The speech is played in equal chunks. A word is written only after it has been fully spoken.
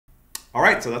All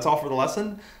right, so that's all for the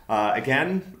lesson.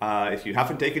 Again, if you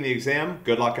haven't taken the exam,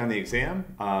 good luck on the exam.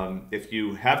 If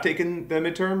you have taken the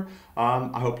midterm,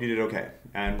 I hope you did okay.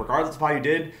 And regardless of how you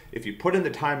did, if you put in the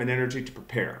time and energy to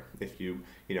prepare, if you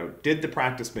did the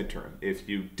practice midterm, if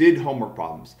you did homework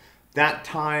problems, that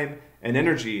time and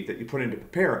energy that you put in to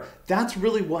prepare, that's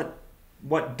really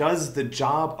what does the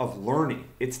job of learning.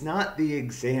 It's not the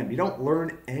exam. You don't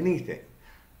learn anything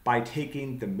by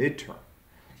taking the midterm.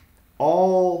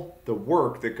 All the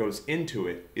work that goes into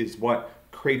it is what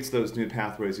creates those new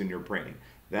pathways in your brain.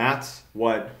 That's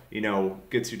what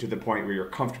gets you to the point where you're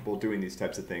comfortable doing these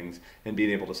types of things and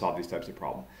being able to solve these types of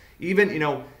problems. Even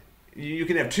you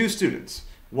can have two students,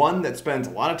 one that spends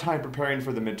a lot of time preparing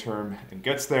for the midterm and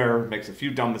gets there, makes a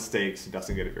few dumb mistakes, and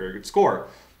doesn't get a very good score.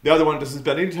 The other one doesn't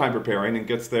spend any time preparing and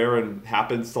gets there and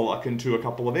happens to luck into a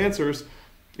couple of answers.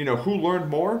 Who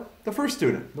learned more? The first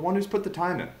student, the one who's put the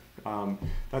time in.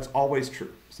 That's always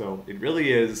true. So it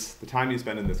really is the time you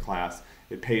spend in this class,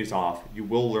 it pays off. You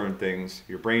will learn things.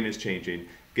 Your brain is changing.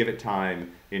 Give it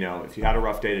time. If you had a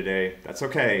rough day today, that's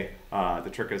okay. The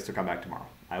trick is to come back tomorrow.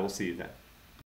 I will see you then.